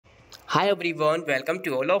Hi everyone, welcome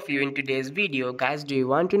to all of you in today's video. Guys, do you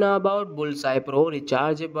want to know about Bullseye Pro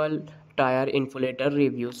Rechargeable Tire Inflator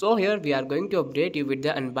review? So here we are going to update you with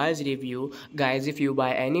the unbiased review. Guys, if you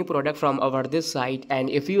buy any product from our this site and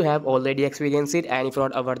if you have already experienced any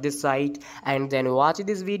fraud over this site, and then watch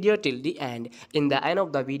this video till the end. In the end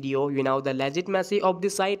of the video, you know the legitimacy of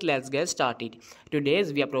this site. Let's get started.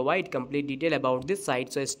 Today's we provide complete detail about this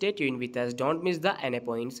site, so stay tuned with us. Don't miss the any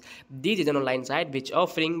points. This is an online site which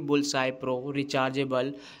offering Bullseye Pro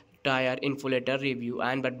Rechargeable tire inflator review.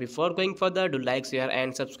 And but before going further, do like, share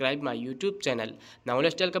and subscribe my YouTube channel. Now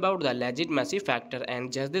let's talk about the legitimacy factor.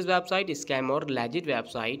 And just this website is scam or legit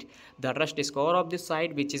website. The trust score of this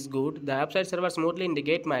site which is good. The website server smoothly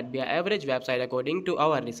indicate might be an average website according to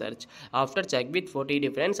our research. After check with 40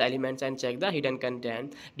 different elements and check the hidden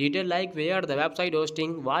content detail like where the website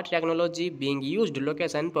hosting, what technology being used,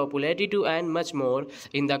 location, popularity to and much more.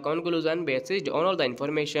 In the conclusion, based on all the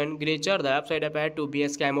information, Greater the website appeared to be a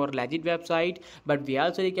scam or legit website, but we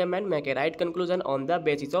also recommend make a right conclusion on the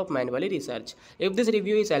basis of manually research. If this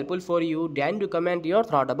review is helpful for you, then do comment your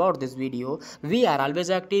thought about this video. We are always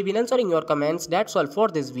active in answering your comments. That's all for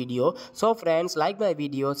this video. So friends, like my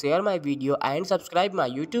video, share my video and subscribe my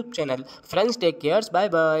YouTube channel. Friends, take care. Bye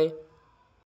bye.